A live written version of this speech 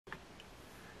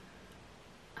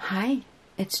Hi,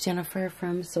 it's Jennifer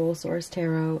from Soul Source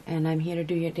Tarot, and I'm here to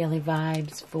do your daily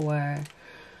vibes for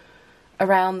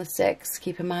around the 6th.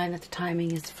 Keep in mind that the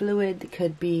timing is fluid. It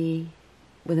could be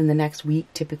within the next week.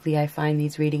 Typically, I find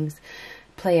these readings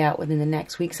play out within the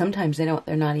next week. Sometimes they don't.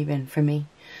 They're not even for me.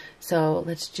 So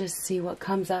let's just see what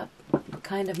comes up. What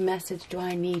kind of message do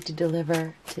I need to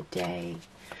deliver today?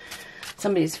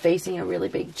 Somebody's facing a really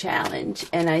big challenge,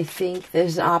 and I think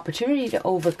there's an opportunity to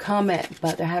overcome it,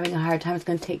 but they're having a hard time. It's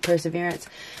going to take perseverance.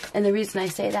 And the reason I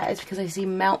say that is because I see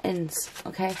mountains,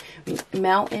 okay?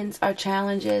 Mountains are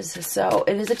challenges, so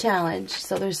it is a challenge.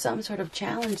 So there's some sort of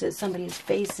challenge that somebody's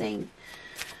facing.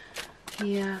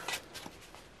 Yeah.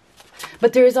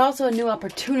 But there is also a new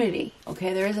opportunity,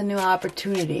 okay? There is a new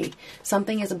opportunity.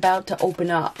 Something is about to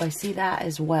open up. I see that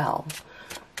as well.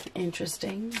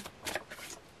 Interesting.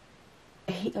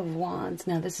 8 of Wands.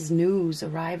 Now this is news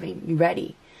arriving. You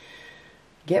ready?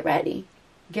 Get ready.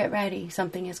 Get ready.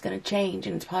 Something is going to change,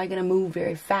 and it's probably going to move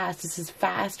very fast. This is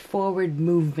fast forward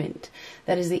movement.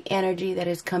 That is the energy that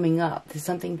is coming up. There's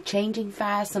something changing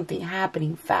fast, something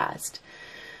happening fast.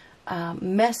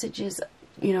 Messages,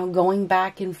 you know, going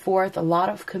back and forth. A lot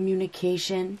of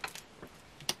communication.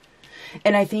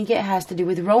 And I think it has to do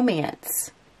with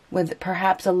romance. With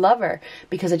perhaps a lover,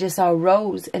 because I just saw a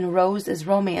rose, and a rose is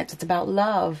romance. It's about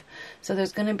love. So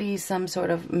there's going to be some sort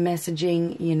of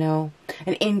messaging, you know,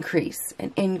 an increase.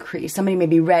 Somebody may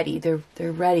be ready. They're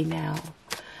ready now.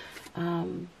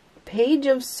 Page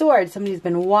of Swords. Somebody's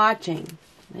been watching.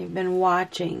 They've been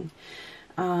watching.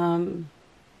 But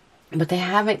they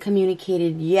haven't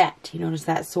communicated yet. You notice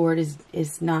that sword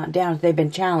is not down. They've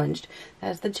been challenged.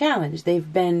 That's the challenge.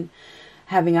 They've been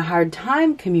having a hard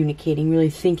time communicating, really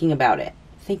thinking about it.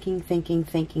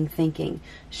 Thinking.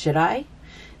 Should I?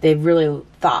 They've really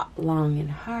thought long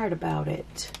and hard about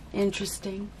it.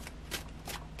 Interesting.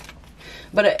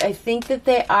 But I think that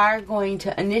they are going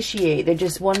to initiate. They're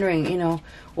just wondering, you know,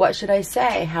 what should I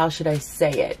say? How should I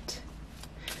say it?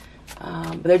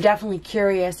 But they're definitely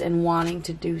curious and wanting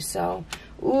to do so.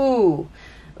 Ooh,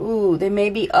 they may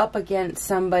be up against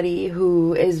somebody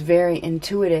who is very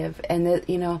intuitive, and that,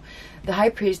 you know, the High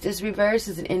Priestess reverse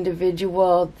is an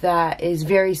individual that is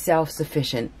very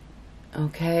self-sufficient.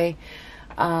 Okay,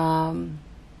 it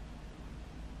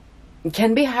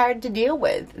can be hard to deal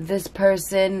with. This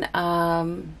person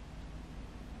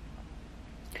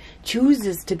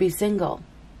chooses to be single.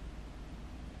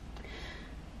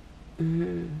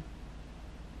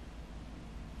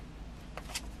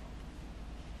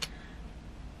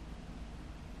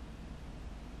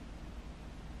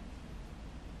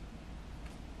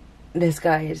 This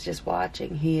guy is just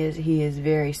watching. He is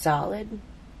very solid.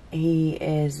 He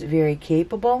is very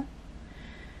capable.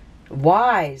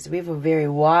 Wise. We have a very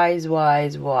wise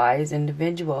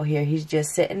individual here. He's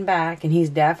just sitting back, and he's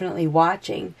definitely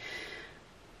watching.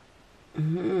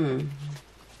 Now,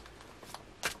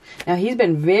 he's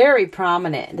been very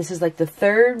prominent. This is like the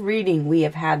 3rd reading we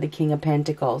have had the King of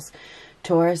Pentacles.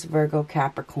 Taurus, Virgo,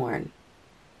 Capricorn.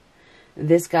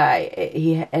 This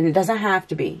guy, and it doesn't have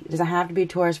to be. It doesn't have to be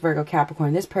Taurus, Virgo,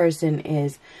 Capricorn. This person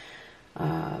is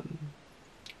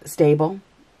stable.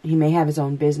 He may have his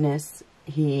own business.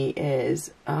 He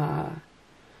is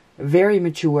very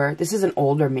mature. This is an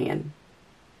older man.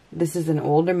 This is an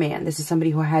older man. This is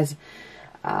somebody who has,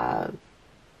 I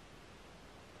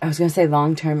was going to say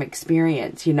long-term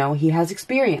experience. You know, he has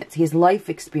experience. He has life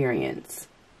experience.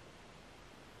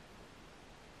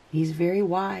 He's very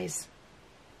wise.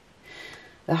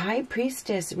 The High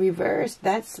Priestess reversed,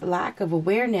 that's lack of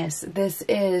awareness. This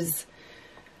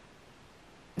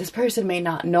person may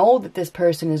not know that this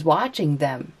person is watching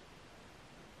them.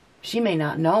 She may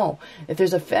not know. If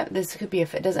there's this could be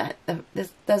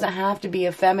this doesn't have to be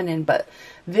a feminine, but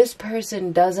this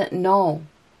person doesn't know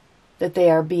that they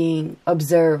are being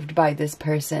observed by this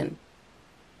person.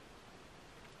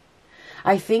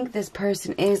 I think this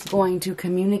person is going to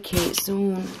communicate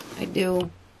soon. I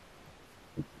do.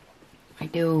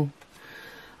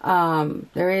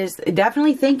 There is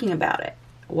definitely thinking about it.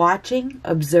 Watching,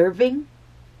 observing.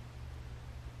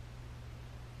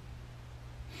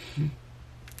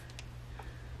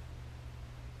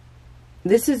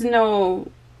 This is no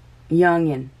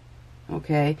youngin',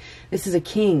 okay? This is a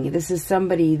king. This is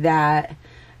somebody that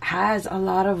has a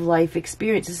lot of life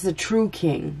experience. This is a true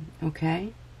king,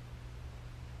 okay?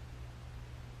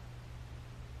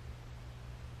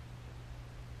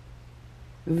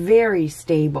 Very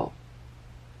stable.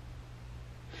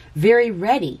 Very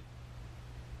ready.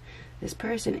 This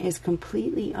person is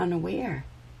completely unaware.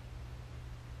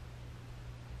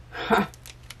 Huh.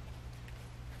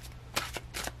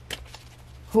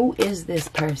 Who is this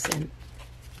person?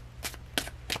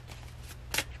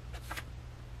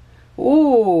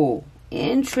 Ooh,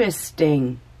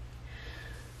 interesting.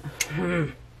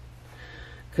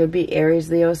 Could be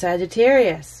Aries, Leo,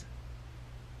 Sagittarius.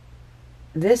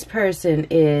 This person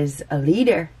is a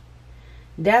leader.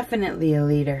 Definitely a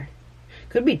leader.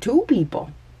 Could be two people.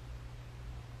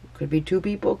 Could be two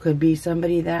people. Could be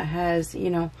somebody that has, you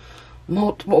know,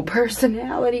 multiple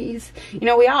personalities. You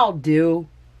know, we all do.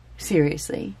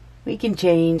 Seriously. We can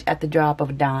change at the drop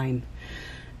of a dime.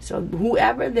 So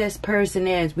whoever this person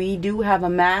is, we do have a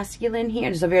masculine here.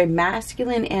 There's a very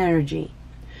masculine energy.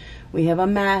 We have a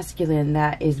masculine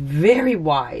that is very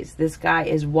wise. This guy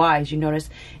is wise. You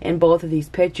notice in both of these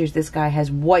pictures, this guy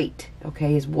has white.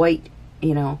 Okay, his white,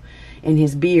 you know, in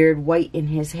his beard, white in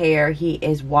his hair. He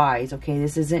is wise. Okay,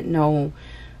 this isn't no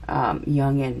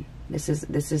youngin. This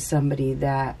is somebody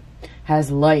that has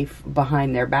life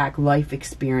behind their back, life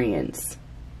experience.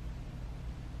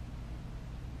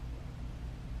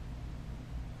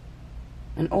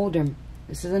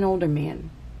 This is an older man.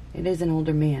 It is an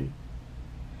older man.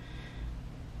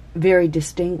 Very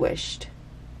distinguished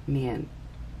man.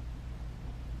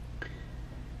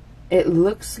 It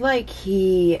looks like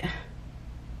he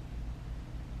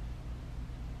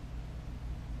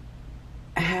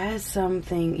has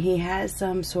something, he has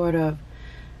some sort of,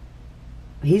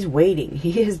 he's waiting.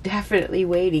 He is definitely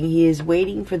waiting. He is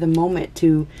waiting for the moment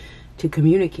to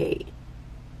communicate.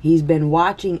 He's been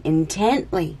watching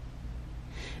intently.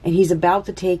 And he's about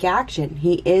to take action.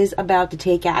 He is about to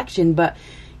take action, but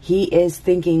he is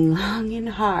thinking long and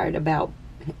hard about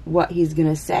what he's going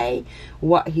to say,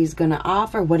 what he's going to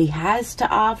offer, what he has to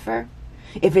offer,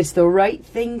 if it's the right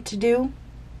thing to do.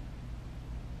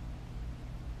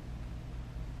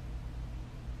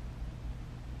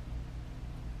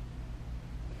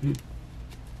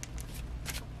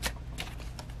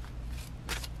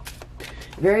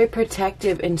 Very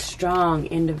protective and strong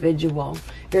individual.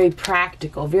 Very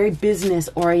practical, very business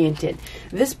oriented.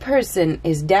 This person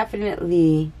is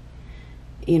definitely,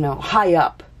 you know, high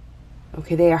up.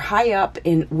 Okay, they are high up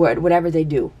in whatever they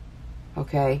do.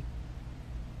 Okay.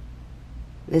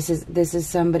 This is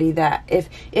somebody that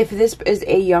if this is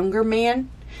a younger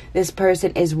man, this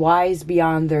person is wise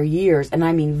beyond their years, and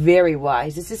I mean very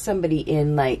wise. This is somebody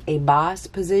in like a boss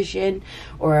position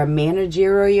or a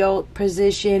managerial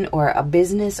position or a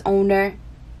business owner.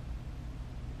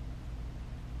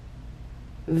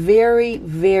 Very,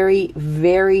 very,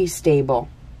 very stable.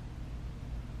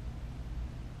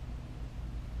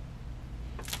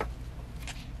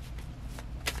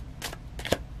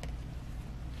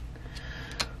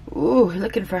 Ooh,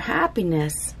 looking for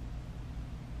happiness.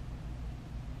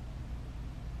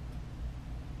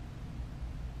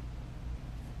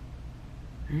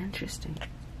 Interesting.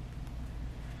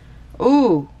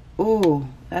 Ooh,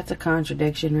 that's a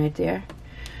contradiction right there.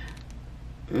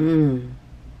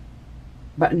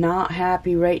 But not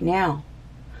happy right now.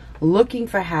 Looking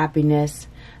for happiness,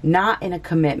 not in a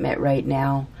commitment right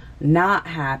now, not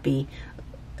happy.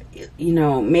 You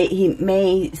know, he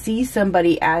may see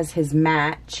somebody as his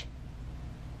match.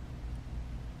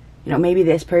 You know, maybe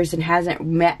this person hasn't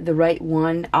met the right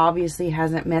one, obviously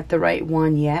hasn't met the right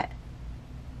one yet.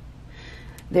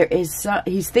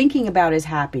 He's thinking about his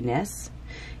happiness.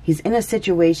 He's in a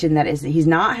situation that he's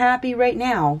not happy right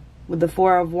now with the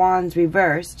Four of Wands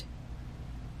reversed.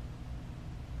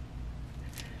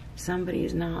 Somebody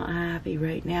is not happy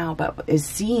right now, but is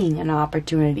seeing an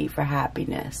opportunity for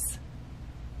happiness.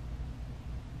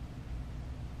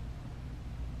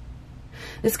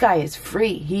 This guy is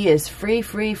free. He is free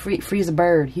as a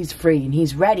bird. He's free and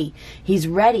he's ready. He's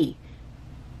ready.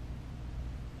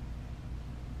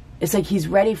 It's like he's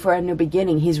ready for a new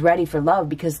beginning. He's ready for love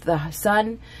because the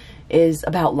sun is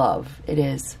about love. It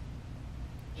is.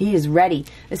 He is ready.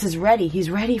 This is ready. He's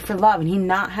ready for love and he's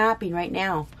not happy right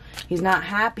now. He's not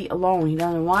happy alone. He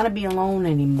doesn't want to be alone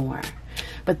anymore.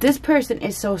 But this person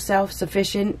is so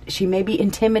self-sufficient, she may be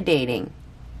intimidating.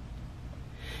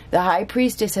 The High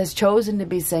Priestess has chosen to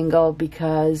be single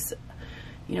because,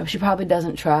 you know, she probably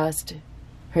doesn't trust.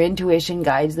 Her intuition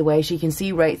guides the way. She can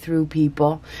see right through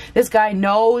people. This guy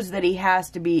knows that he has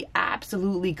to be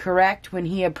absolutely correct when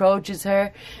he approaches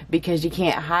her because you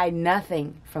can't hide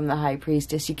nothing from the High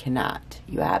Priestess. You cannot.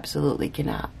 You absolutely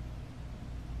cannot.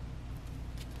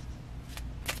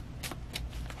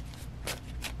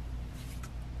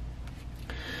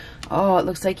 Oh, it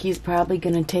looks like he's probably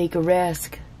going to take a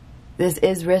risk. This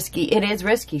is risky. It is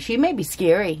risky. She may be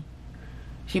scary.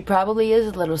 She probably is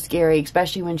a little scary,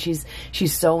 especially when she's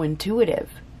so intuitive.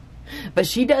 But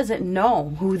she doesn't know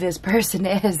who this person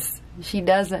is. She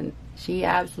doesn't. She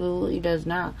absolutely does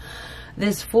not.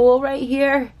 This fool right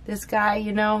here, this guy,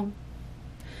 you know,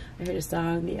 I heard a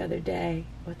song the other day.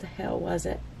 What the hell was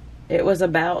it? It was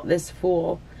about this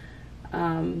Fool.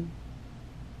 Oh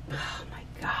my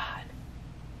God.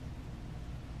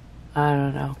 I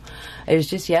don't know. It was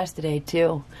just yesterday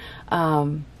too.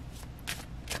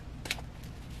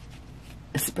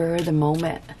 Spur of the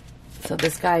moment. So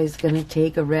this guy is going to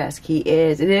take a risk. It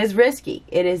is risky.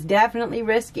 It is definitely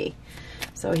risky.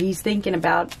 So he's thinking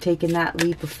about taking that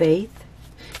leap of faith,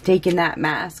 taking that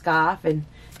mask off and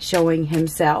showing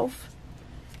himself.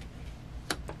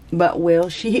 But will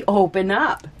she open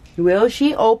up? Will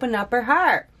she open up her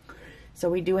heart? So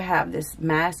we do have this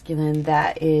masculine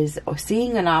that is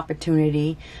seeing an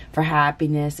opportunity for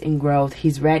happiness and growth.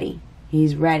 He's ready.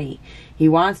 He's ready. He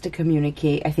wants to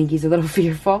communicate. I think he's a little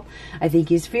fearful. I think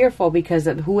he's fearful because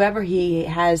of whoever he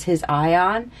has his eye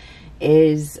on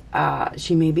is,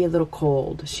 she may be a little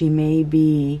cold. She may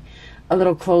be a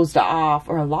little closed off,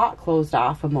 or a lot closed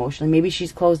off emotionally. Maybe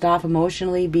she's closed off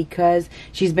emotionally because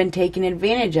she's been taken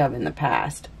advantage of in the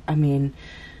past. I mean,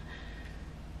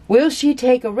 will she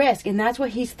take a risk? And that's what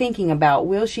he's thinking about.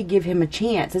 Will she give him a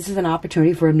chance? This is an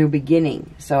opportunity for a new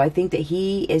beginning. So I think that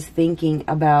he is thinking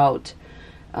about,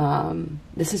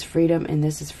 this is freedom and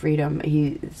this is freedom.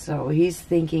 So he's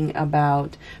thinking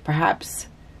about perhaps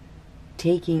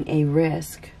taking a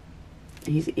risk.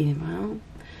 He's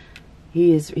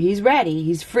ready.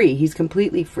 He's free. He's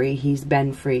completely free. He's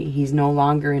been free. He's no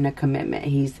longer in a commitment.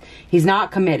 He's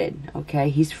not committed. Okay.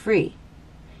 He's free.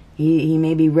 He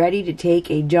may be ready to take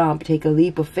a jump, take a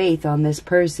leap of faith on this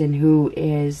person who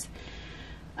is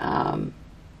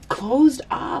closed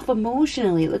off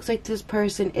emotionally. It looks like this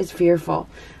person is fearful.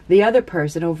 The other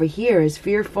person over here is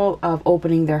fearful of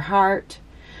opening their heart.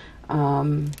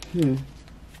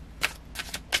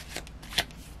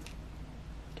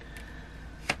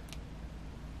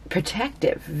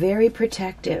 Protective, very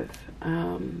protective.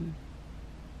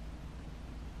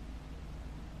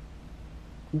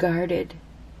 Guarded.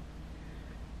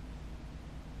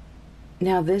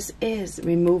 Now this is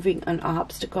removing an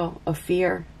obstacle of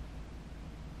fear.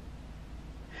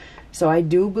 So I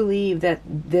do believe that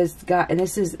this guy, and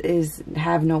this is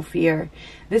have no fear.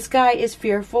 This guy is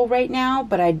fearful right now,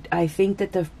 but I think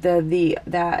that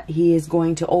that he is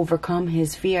going to overcome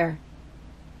his fear.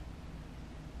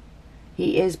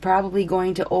 He is probably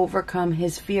going to overcome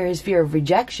his fear of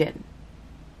rejection.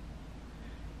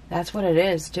 That's what it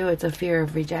is too. It's a fear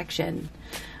of rejection.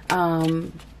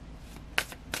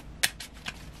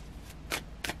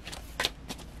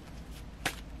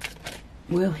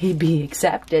 Will he be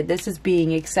accepted? This is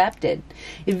being accepted.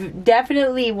 It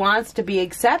definitely wants to be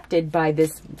accepted by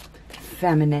this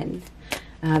feminine.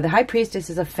 The High Priestess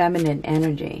is a feminine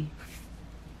energy.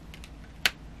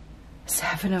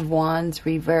 Seven of Wands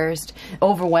reversed.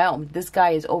 Overwhelmed. This guy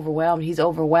is overwhelmed. He's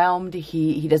overwhelmed.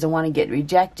 He doesn't want to get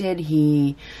rejected.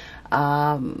 He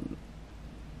doesn't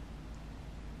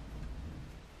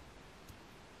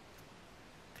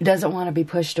want to be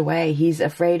pushed away. He's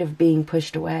afraid of being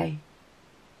pushed away.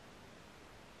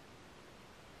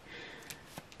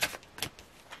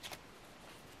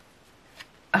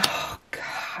 Oh,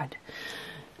 God.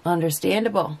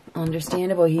 Understandable.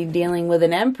 Understandable. He's dealing with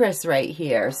an Empress right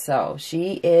here. So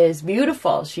she is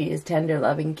beautiful. She is tender,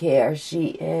 loving care. She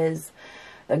is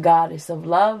the goddess of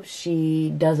love. She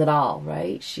does it all,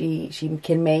 right? She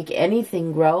can make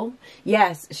anything grow.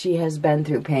 Yes, she has been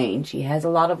through pain. She has a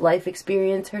lot of life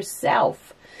experience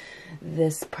herself.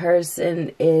 This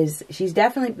person is, she's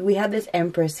definitely, we have this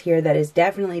Empress here that is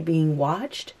definitely being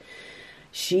watched.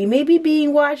 She may be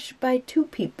being watched by two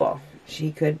people.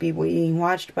 She could be being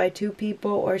watched by two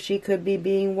people, or she could be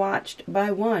being watched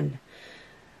by one.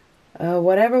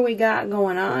 Whatever we got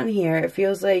going on here, it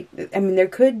feels like, I mean, there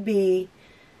could be,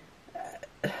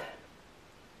 well,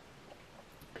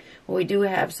 we do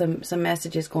have some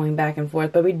messages going back and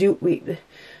forth, but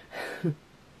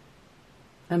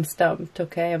I'm stumped,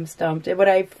 okay? I'm stumped. What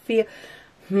I feel,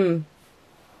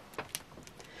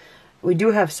 we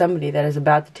do have somebody that is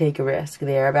about to take a risk.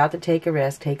 They are about to take a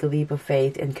risk, take a leap of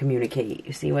faith, and communicate.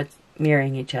 You see what's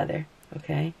mirroring each other,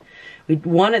 okay?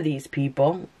 One of these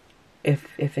people, if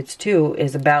it's two,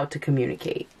 is about to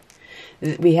communicate.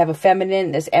 We have a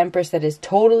feminine, this Empress that is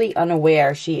totally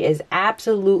unaware. She is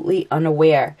absolutely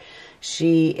unaware.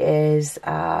 She is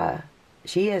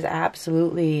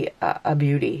absolutely a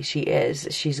beauty.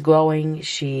 She's glowing.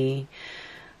 She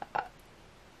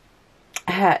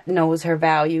knows her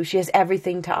value. She has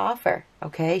everything to offer.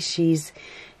 Okay, she's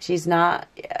not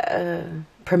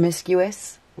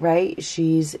promiscuous, right?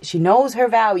 She knows her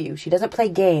value. She doesn't play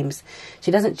games.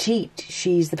 She doesn't cheat.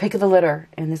 She's the pick of the litter.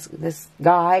 And this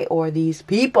guy or these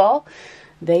people,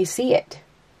 they see it.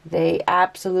 They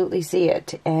absolutely see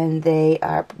it, and they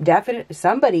are definitely,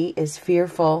 somebody is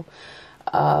fearful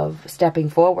of stepping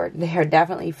forward. They are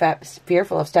definitely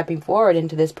fearful of stepping forward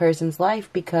into this person's life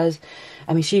because,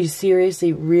 I mean, she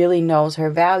seriously really knows her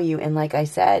value. And like I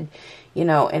said, you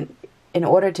know, in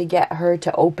order to get her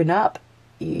to open up,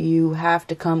 you have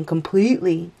to come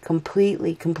completely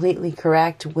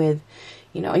correct with,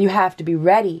 you know, and you have to be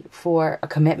ready for a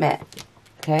commitment.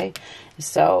 Okay.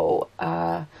 So,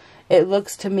 it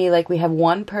looks to me like we have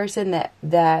one person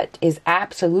that is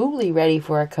absolutely ready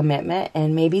for a commitment,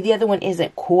 and maybe the other one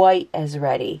isn't quite as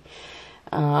ready.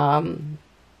 Both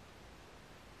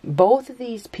of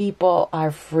these people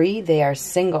are free. They are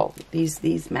single.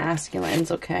 These masculines,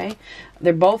 okay?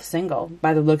 They're both single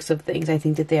by the looks of things. I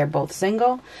think that they are both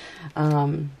single.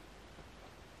 And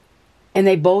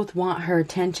they both want her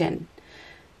attention.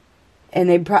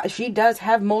 And she does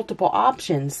have multiple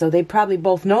options, so they probably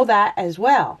both know that as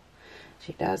well.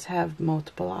 She does have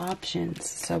multiple options.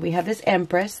 So we have this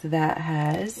Empress that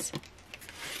has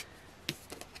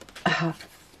a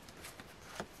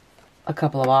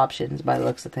couple of options by the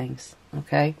looks of things.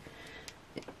 Okay?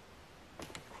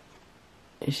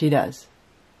 She does.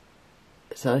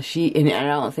 So and I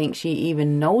don't think she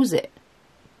even knows it.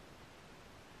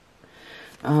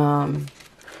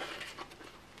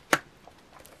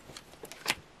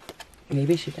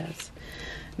 Maybe she does.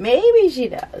 Maybe she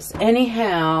does.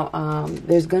 Anyhow,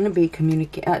 there's going to be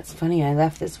communication. It's funny, I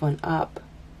left this one up.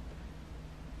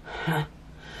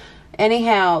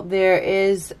 Anyhow, there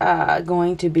is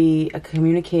going to be a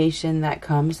communication that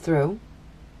comes through.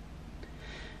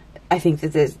 I think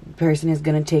that this person is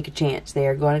going to take a chance. They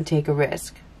are going to take a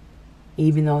risk,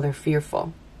 even though they're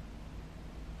fearful.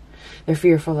 They're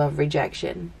fearful of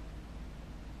rejection.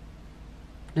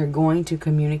 They're going to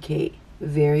communicate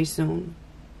very soon.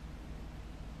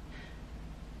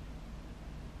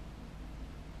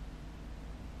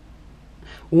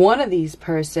 One of these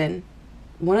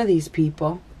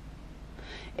people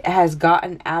has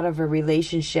gotten out of a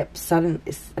relationship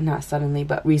not suddenly,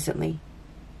 but recently.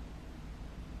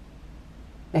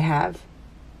 They have.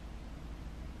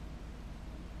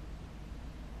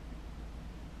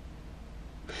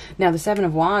 Now, the Seven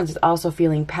of Wands is also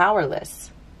feeling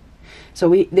powerless.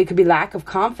 So there could be lack of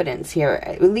confidence here.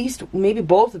 At least, maybe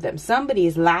both of them. Somebody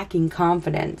is lacking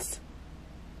confidence.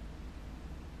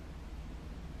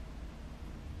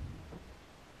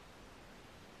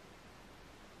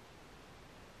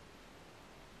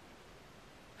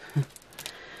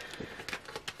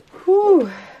 Whew.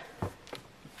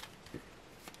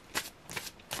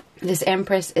 This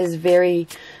Empress is very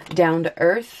down to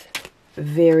earth,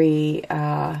 very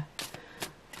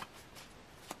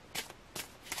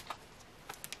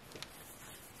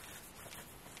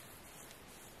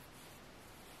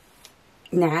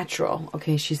natural.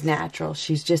 Okay, she's natural.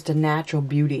 She's just a natural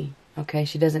beauty. Okay,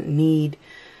 she doesn't need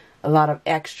a lot of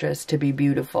extras to be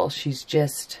beautiful. She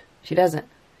doesn't.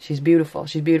 She's beautiful.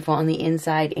 She's beautiful on the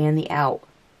inside and the out.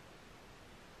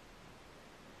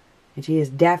 And she is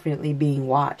definitely being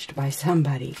watched by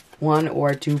somebody. One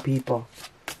or two people.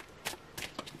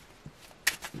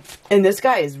 And this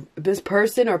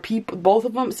person or people, both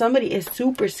of them, somebody is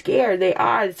super scared. They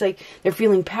are. It's like they're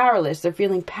feeling powerless. They're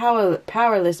feeling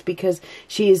powerless because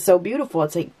she is so beautiful.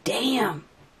 It's like, damn.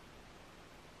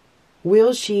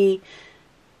 Will she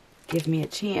give me a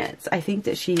chance? I think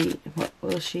that what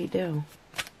will she do?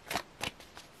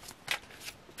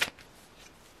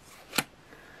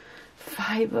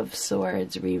 Five of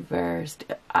Swords reversed.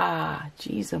 Ah,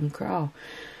 jeez, crow.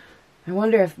 I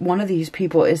wonder if one of these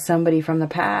people is somebody from the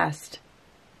past.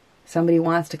 Somebody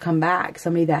wants to come back.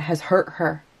 Somebody that has hurt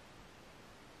her.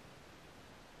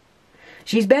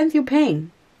 She's been through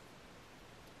pain.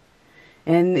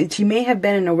 And she may have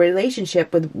been in a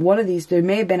relationship with one of these. There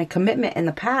may have been a commitment in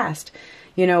the past,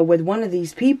 you know, with one of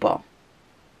these people.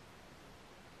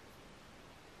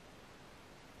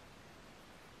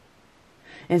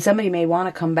 And somebody may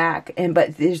want to come back.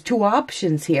 But there's two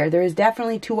options here. There is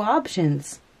definitely two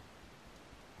options.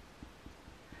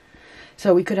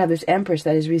 So we could have this Empress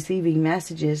that is receiving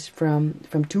messages from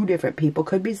two different people.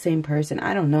 Could be the same person.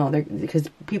 I don't know. Because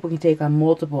people can take on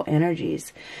multiple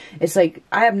energies. It's like,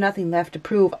 I have nothing left to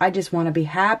prove. I just want to be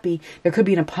happy. There could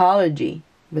be an apology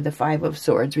with the Five of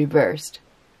Swords reversed.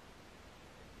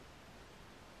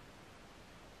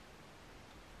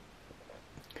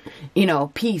 You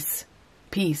know, peace.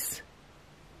 Peace.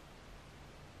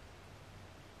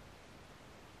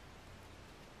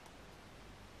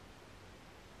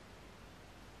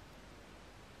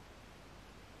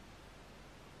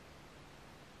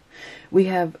 We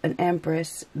have an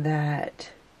Empress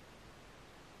that,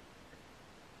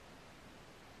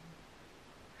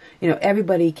 you know,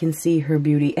 everybody can see her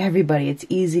beauty. Everybody. It's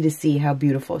easy to see how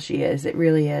beautiful she is. It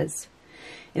really is.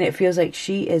 And it feels like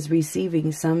she is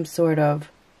receiving some sort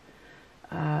of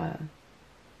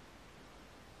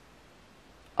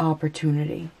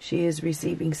opportunity. She is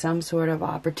receiving some sort of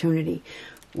opportunity.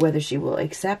 Whether she will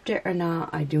accept it or not,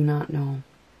 I do not know.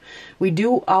 We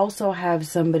do also have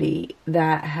somebody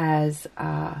that has,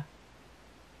 and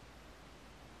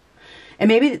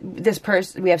maybe this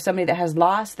person, we have somebody that has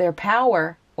lost their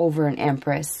power over an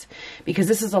Empress, because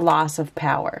this is a loss of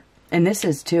power. And this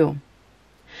is too.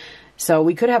 So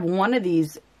we could have one of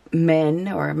these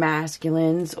men or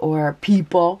masculines or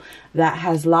people that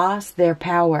has lost their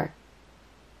power.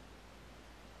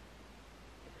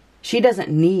 She doesn't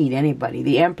need anybody.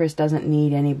 The Empress doesn't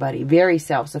need anybody. Very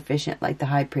self-sufficient, like the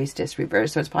High Priestess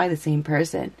reverse. So it's probably the same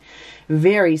person.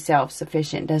 Very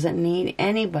self-sufficient. Doesn't need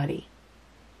anybody.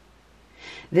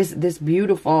 This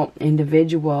beautiful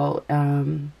individual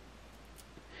can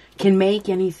make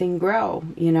anything grow,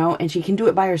 you know. And she can do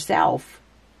it by herself.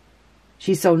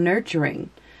 She's so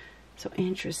nurturing. So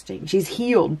interesting. She's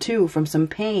healed too from some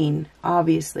pain,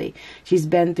 obviously. She's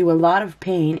been through a lot of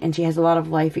pain and she has a lot of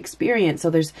life experience. So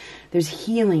there's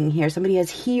healing here. Somebody has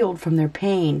healed from their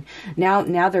pain. Now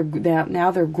they're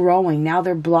growing. Now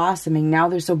they're blossoming. Now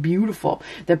they're so beautiful.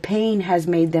 The pain has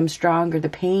made them stronger. The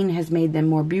pain has made them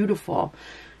more beautiful.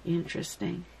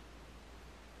 Interesting.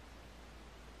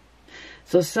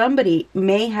 So somebody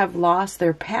may have lost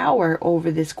their power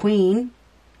over this queen.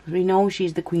 We know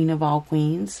she's the queen of all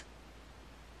queens.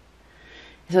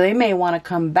 So they may want to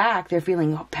come back. They're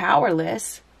feeling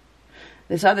powerless.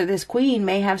 This queen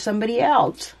may have somebody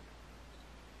else.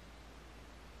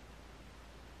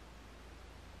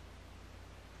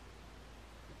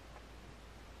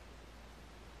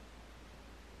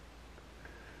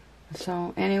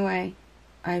 So anyway,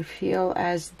 I feel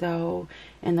as though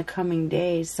in the coming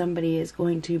days somebody is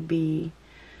going to be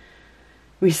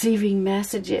receiving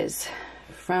messages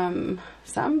from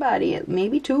somebody,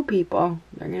 maybe two people.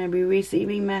 They're going to be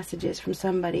receiving messages from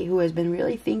somebody who has been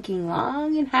really thinking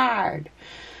long and hard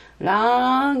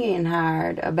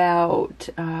about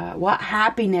what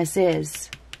happiness is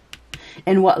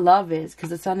and what love is, because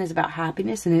the Sun is about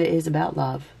happiness and it is about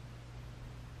love.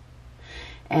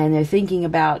 And they're thinking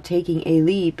about taking a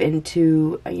leap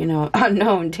into, you know,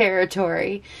 unknown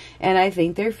territory, and I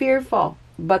think they're fearful.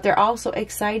 But they're also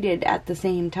excited at the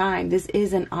same time. This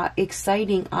is an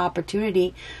exciting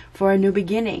opportunity for a new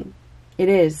beginning. It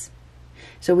is.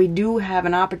 So we do have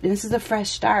an opportunity. This is a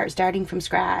fresh start, starting from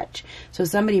scratch. So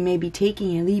somebody may be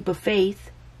taking a leap of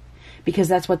faith because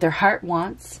that's what their heart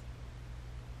wants.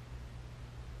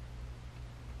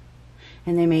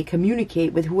 And they may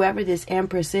communicate with whoever this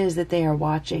Empress is that they are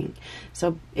watching.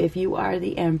 So if you are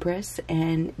the Empress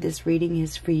and this reading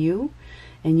is for you,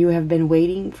 and you have been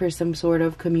waiting for some sort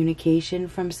of communication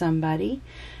from somebody,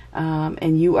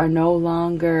 and you are no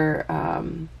longer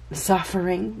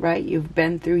suffering, right? You've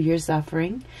been through your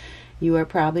suffering. You are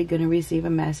probably going to receive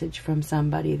a message from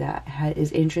somebody that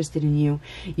is interested in you.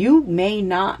 You may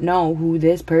not know who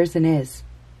this person is.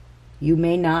 You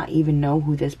may not even know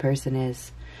who this person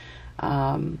is.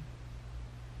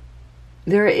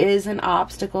 There is an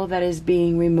obstacle that is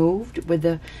being removed with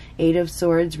the Eight of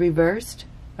Swords reversed.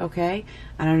 Okay,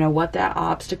 I don't know what that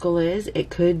obstacle is.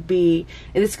 It could be,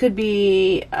 this could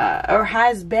be, or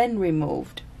has been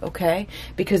removed. Okay,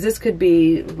 because this could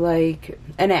be like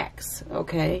an X.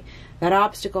 Okay, that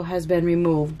obstacle has been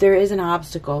removed. There is an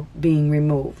obstacle being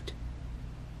removed.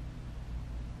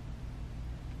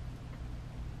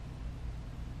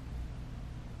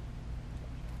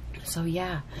 So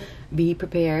yeah, be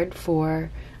prepared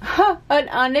for an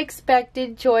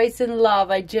unexpected choice in love.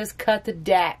 I just cut the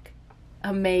deck.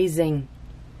 Amazing.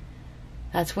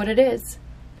 That's what it is.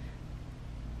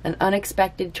 An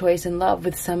unexpected choice in love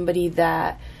with somebody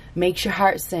that makes your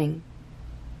heart sing.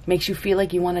 Makes you feel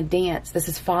like you want to dance. This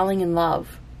is falling in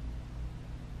love.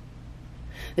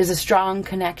 There's a strong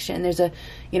connection. There's a,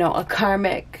 you know, a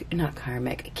karmic, not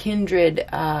karmic, a kindred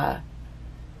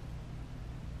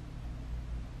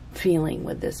feeling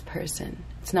with this person.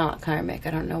 It's not karmic.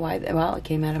 I don't know why. Well, it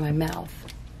came out of my mouth.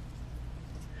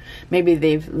 Maybe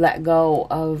they've let go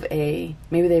of maybe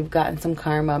they've gotten some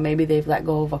karma. Maybe they've let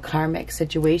go of a karmic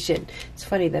situation. It's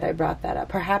funny that I brought that up.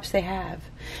 Perhaps they have.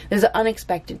 There's an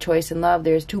unexpected choice in love.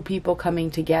 There's two people coming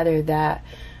together that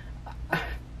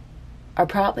are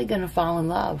probably going to fall in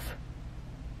love.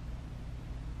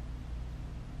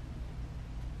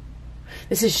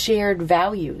 This is shared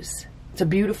values. It's a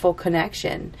beautiful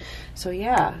connection. So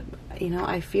yeah, you know,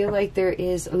 I feel like there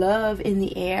is love in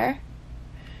the air.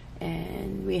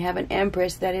 And we have an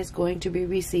Empress that is going to be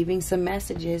receiving some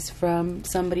messages from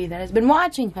somebody that has been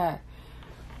watching her.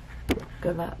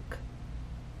 Good luck.